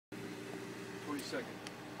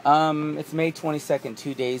22nd? It's May 22nd,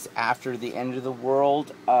 2 days after the end of the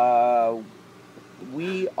world.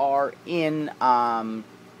 We are in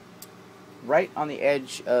right on the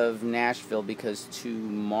edge of Nashville because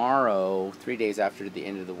tomorrow, 3 days after the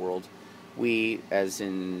end of the world, we, as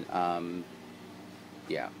in,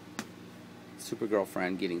 super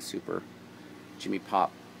girlfriend getting super, Jimmy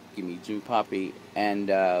Poppy, and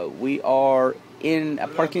we are in a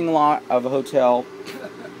parking lot of a hotel.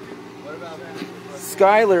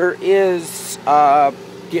 Skylar is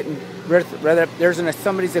getting there's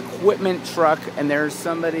somebody's equipment truck and there's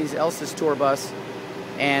somebody else's tour bus,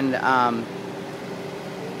 and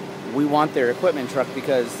we want their equipment truck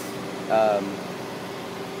because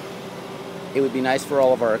it would be nice for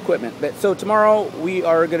all of our equipment. But so tomorrow we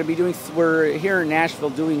are going to be we're here in Nashville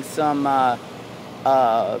doing some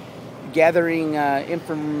gathering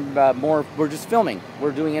more. We're just filming.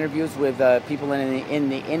 We're doing interviews with people in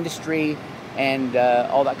the industry and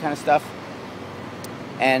all that kind of stuff.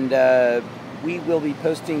 And we will be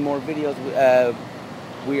posting more videos.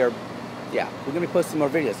 We're going to be posting more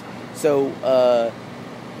videos. So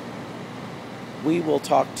we will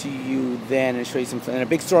talk to you then and show you something. And a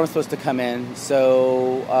big storm is supposed to come in,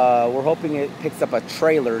 so we're hoping it picks up a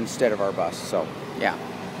trailer instead of our bus. So, yeah.